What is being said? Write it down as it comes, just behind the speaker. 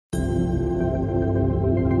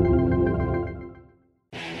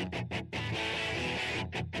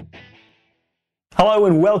Hello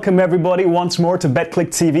and welcome everybody once more to BetClick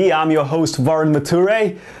TV. I'm your host Varun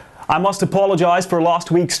Mature. I must apologize for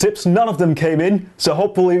last week's tips. None of them came in, so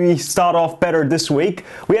hopefully we start off better this week.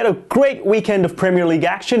 We had a great weekend of Premier League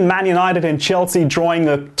action. Man United and Chelsea drawing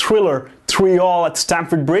a thriller 3-3 at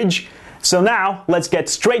Stamford Bridge. So now let's get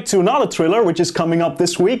straight to another thriller which is coming up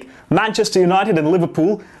this week. Manchester United and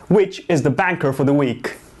Liverpool, which is the banker for the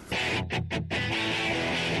week.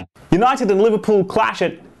 United and Liverpool clash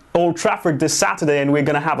at Old Trafford this Saturday, and we're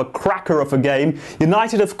going to have a cracker of a game.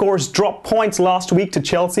 United, of course, dropped points last week to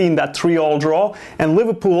Chelsea in that 3-3 draw, and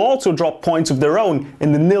Liverpool also dropped points of their own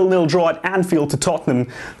in the 0-0 draw at Anfield to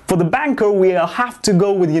Tottenham. For the banker, we'll have to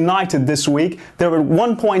go with United this week. They're at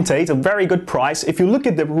 1.8, a very good price. If you look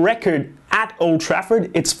at the record at Old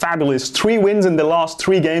Trafford, it's fabulous. 3 wins in the last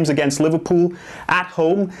 3 games against Liverpool at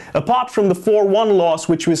home. Apart from the 4-1 loss,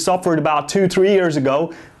 which we suffered about 2-3 years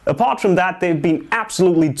ago, apart from that, they've been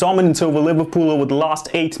absolutely dominant over Liverpool over the last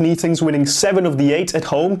 8 meetings, winning 7 of the 8 at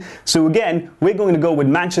home. So again, we're going to go with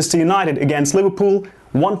Manchester United against Liverpool,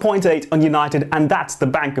 1.8 on United, and that's the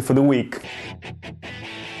banker for the week.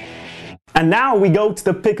 And now we go to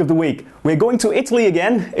the pick of the week. We're going to Italy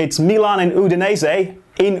again. It's Milan and Udinese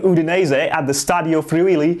in Udinese at the Stadio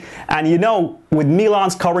Friuli. And you know, with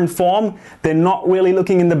Milan's current form, they're not really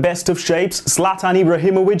looking in the best of shapes. Zlatan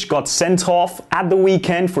Ibrahimovic got sent off at the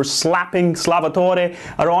weekend for slapping Salvatore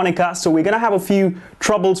Aronica. So we're going to have a few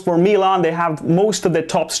troubles for Milan. They have most of their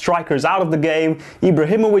top strikers out of the game.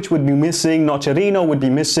 Ibrahimovic would be missing, Nocerino would be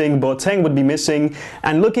missing, Boateng would be missing.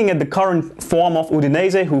 And looking at the current form of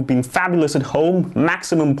Udinese, who've been fabulous at home,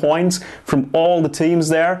 maximum points from all the teams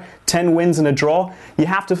there, 10 wins and a draw, you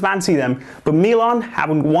have to fancy them. But Milan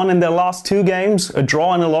haven't won in their last 2 games, a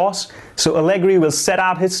draw and a loss. So Allegri will set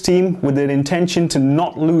out his team with the intention to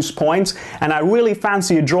not lose points. And I really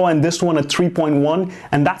fancy a draw in this one at 3.1,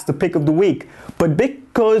 and that's the pick of the week. But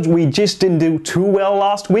because we just didn't do too well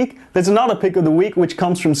last week, there's another pick of the week which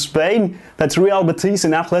comes from Spain. That's Real Betis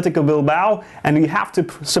and Athletic Bilbao. And we have to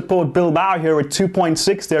support Bilbao here at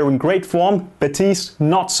 2.6. They're in great form. Betis,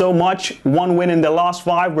 not so much. 1 win in their last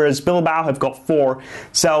 5, whereas Bilbao have got 4.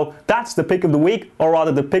 So that's the pick of the week, or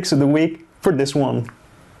rather the picks of the week for this one.